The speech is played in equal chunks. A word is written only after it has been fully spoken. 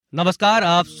नमस्कार,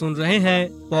 आप सुन रहे हैं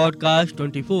पॉडकास्ट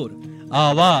 24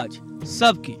 आवाज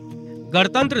सबकी।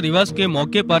 गणतंत्र दिवस के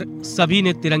मौके पर सभी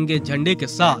ने तिरंगे झंडे के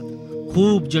साथ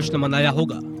खूब जश्न मनाया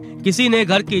होगा। किसी ने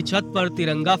घर की छत पर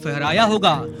तिरंगा फहराया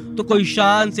होगा तो कोई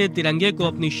शान से तिरंगे को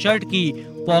अपनी शर्ट की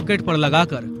पॉकेट पर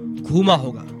लगाकर घूमा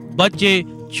होगा। बच्चे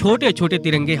छोटे छोटे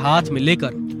तिरंगे हाथ में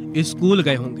लेकर स्कूल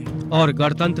गए होंगे और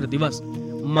गणतंत्र दिवस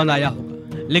मनाया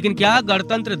होगा। लेकिन क्या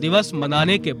गणतंत्र दिवस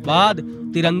मनाने के बाद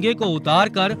तिरंगे को उतार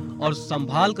कर और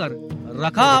संभाल कर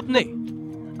रखा आपने?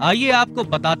 आइए आपको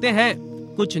बताते हैं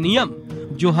कुछ नियम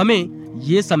जो हमें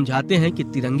ये समझाते हैं कि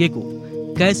तिरंगे को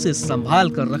कैसे संभाल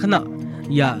कर रखना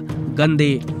या गंदे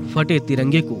फटे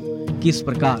तिरंगे को किस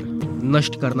प्रकार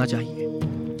नष्ट करना चाहिए।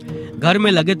 घर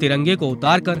में लगे तिरंगे को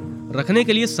उतार कर रखने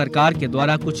के लिए सरकार के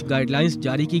द्वारा कुछ गाइडलाइंस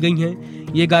जारी की गई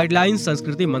हैं। ये गाइडलाइंस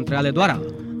संस्कृति मंत्रालय द्वारा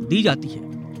दी जाती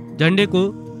है। झंडे को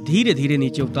धीरे धीरे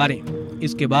नीचे उतारें,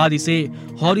 इसके बाद इसे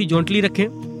हॉरिजॉन्टली रखें।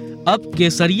 अब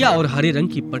केसरिया और हरे रंग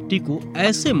की पट्टी को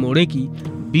ऐसे मोड़ें कि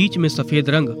बीच में सफेद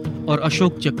रंग और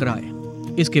अशोक चक्र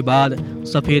आए। इसके बाद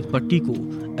सफेद पट्टी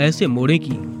को ऐसे मोड़ें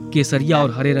कि केसरिया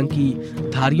और हरे रंग की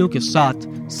धारियों के साथ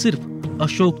सिर्फ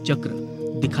अशोक चक्र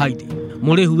दिखाई दे।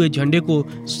 मोड़े हुए झंडे को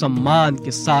सम्मान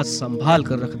के साथ संभाल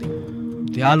कर रख दें।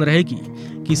 ध्यान रहे कि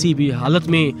किसी भी हालत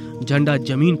में झंडा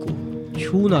जमीन को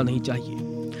छूना नहीं चाहिए।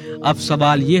 अब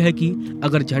सवाल ये है कि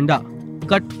अगर झंडा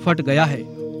कट फट गया है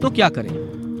तो क्या करें?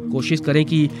 कोशिश करें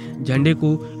कि झंडे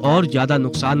को और ज्यादा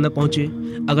नुकसान न पहुंचे।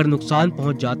 अगर नुकसान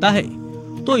पहुंच जाता है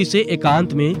तो इसे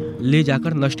एकांत में ले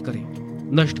जाकर नष्ट करें।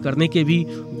 नष्ट करने के भी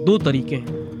दो तरीके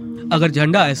हैं। अगर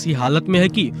झंडा ऐसी हालत में है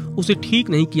कि उसे ठीक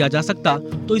नहीं किया जा सकता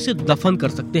तो इसे दफन कर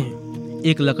सकते हैं।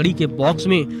 एक लकड़ी के बॉक्स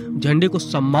में झंडे को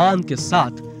सम्मान के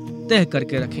साथ तह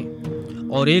करके रखें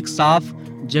और एक साफ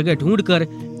जगह ढूंढकर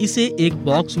इसे एक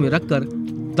बॉक्स में रखकर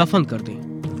दफन कर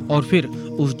दें और फिर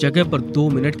उस जगह पर 2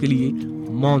 मिनट के लिए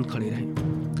मौन खड़े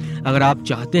रहें। अगर आप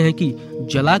चाहते हैं कि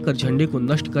जलाकर झंडे को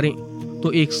नष्ट करें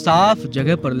तो एक साफ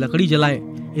जगह पर लकड़ी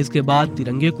जलाएं। इसके बाद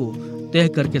तिरंगे को तह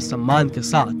करके सम्मान के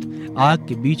साथ आग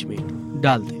के बीच में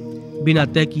डाल दें। बिना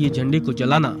तय किए झंडे को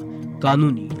जलाना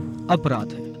कानूनी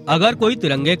अपराध है। अगर कोई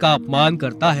तिरंगे का अपमान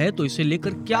करता है तो इसे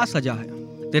लेकर क्या सजा है?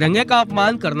 तिरंगे का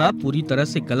अपमान करना पूरी तरह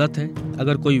से गलत है।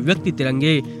 अगर कोई व्यक्ति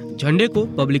तिरंगे झंडे को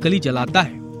पब्लिकली जलाता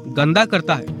है, गंदा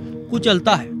करता है,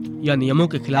 कुचलता है या नियमों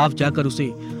के खिलाफ जाकर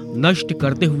उसे नष्ट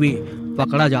करते हुए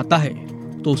पकड़ा जाता है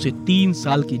तो उसे 3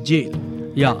 साल की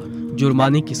जेल या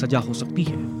जुर्माने की सजा हो सकती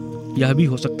है। यह भी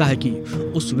हो सकता है कि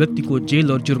उस व्यक्ति को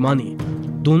जेल और जुर्माने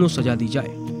दोनों सजा दी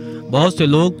जाए। बहुत से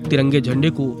लोग तिरंगे झंडे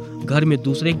को घर में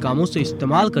दूसरे कामों से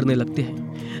इस्तेमाल करने लगते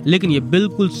हैं, लेकिन ये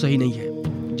बिल्कुल सही नहीं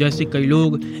है। जैसे कई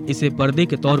लोग इसे पर्दे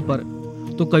के तौर पर,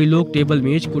 तो कई लोग टेबल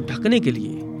मेज को ढकने के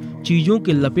लिए, चीजों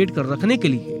के लपेट कर रखने के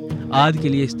लिए आदि के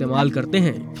लिए इस्तेमाल करते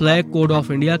हैं। फ्लैग कोड ऑफ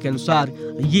इंडिया के अनुसार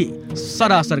ये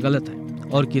सरासर गलत है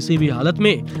और किसी भी हालत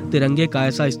में तिरंगे का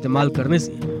ऐसा इस्तेमाल करने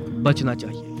से बचना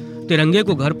चाहिए। तिरंगे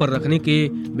को घर पर रखने के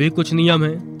भी कुछ नियम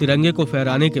हैं। तिरंगे को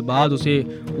फहराने के बाद उसे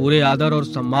पूरे आदर और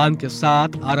सम्मान के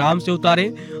साथ आराम से उतारें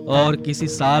और किसी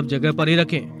साफ जगह पर ही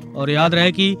रखें। और याद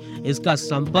रहे कि इसका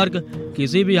संपर्क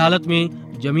किसी भी हालत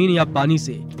में जमीन या पानी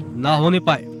से ना होने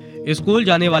पाए। स्कूल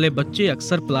जाने वाले बच्चे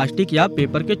अक्सर प्लास्टिक या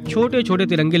पेपर के छोटे छोटे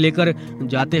तिरंगे लेकर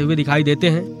जाते हुए दिखाई देते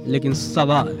हैं, लेकिन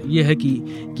सवाल ये है कि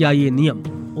क्या ये नियम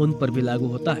उन पर भी लागू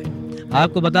होता है?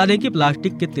 आपको बता दें कि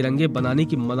प्लास्टिक के तिरंगे बनाने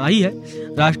की मनाही है।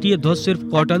 राष्ट्रीय ध्वज सिर्फ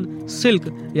कॉटन,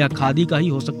 सिल्क या खादी का ही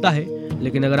हो सकता है।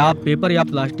 लेकिन अगर आप पेपर या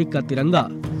प्लास्टिक का तिरंगा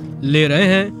ले रहे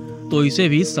हैं तो इसे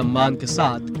भी सम्मान के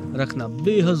साथ रखना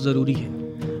बेहद जरूरी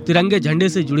है। तिरंगे झंडे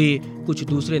से जुड़े कुछ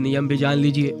दूसरे नियम भी जान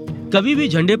लीजिए। कभी भी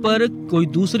झंडे पर कोई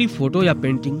दूसरी फोटो या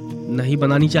पेंटिंग नहीं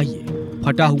बनानी चाहिए।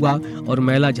 फटा हुआ और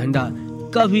मैला झंडा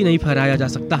कभी नहीं फहराया जा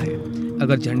सकता है।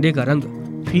 अगर झंडे का रंग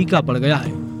फीका पड़ गया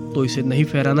है तो इसे नहीं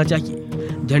फहराना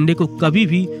चाहिए। झंडे को कभी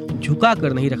भी झुका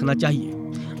कर नहीं रखना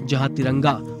चाहिए। जहां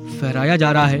तिरंगा फहराया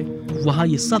जा रहा है वहां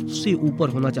ये सबसे ऊपर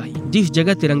होना चाहिए। जिस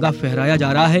जगह तिरंगा फहराया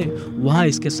जा रहा है वहां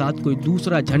इसके साथ कोई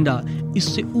दूसरा झंडा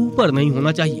इससे ऊपर नहीं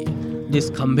होना चाहिए। जिस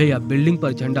खंभे या बिल्डिंग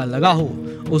पर झंडा लगा हो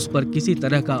उस पर किसी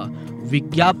तरह का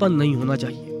विज्ञापन नहीं होना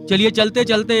चाहिए। चलिए चलते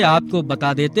चलते आपको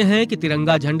बता देते हैं कि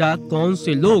तिरंगा झंडा कौन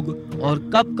से लोग और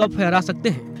कब कब फहरा सकते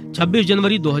हैं। 26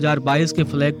 जनवरी 2022 के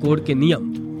फ्लैग कोड के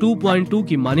नियम 2.2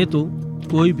 की माने तो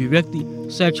कोई भी व्यक्ति,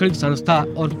 शैक्षणिक संस्था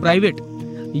और प्राइवेट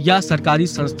या सरकारी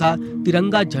संस्था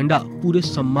तिरंगा झंडा पूरे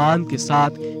सम्मान के साथ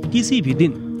किसी भी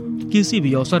दिन, किसी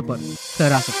भी अवसर पर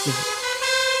फहरा सकते हैं।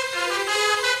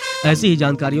 ऐसी ही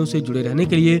जानकारियों से जुड़े रहने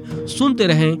के लिए सुनते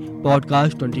रहें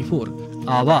पॉडकास्ट 24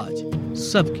 आवाज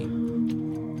सबकी।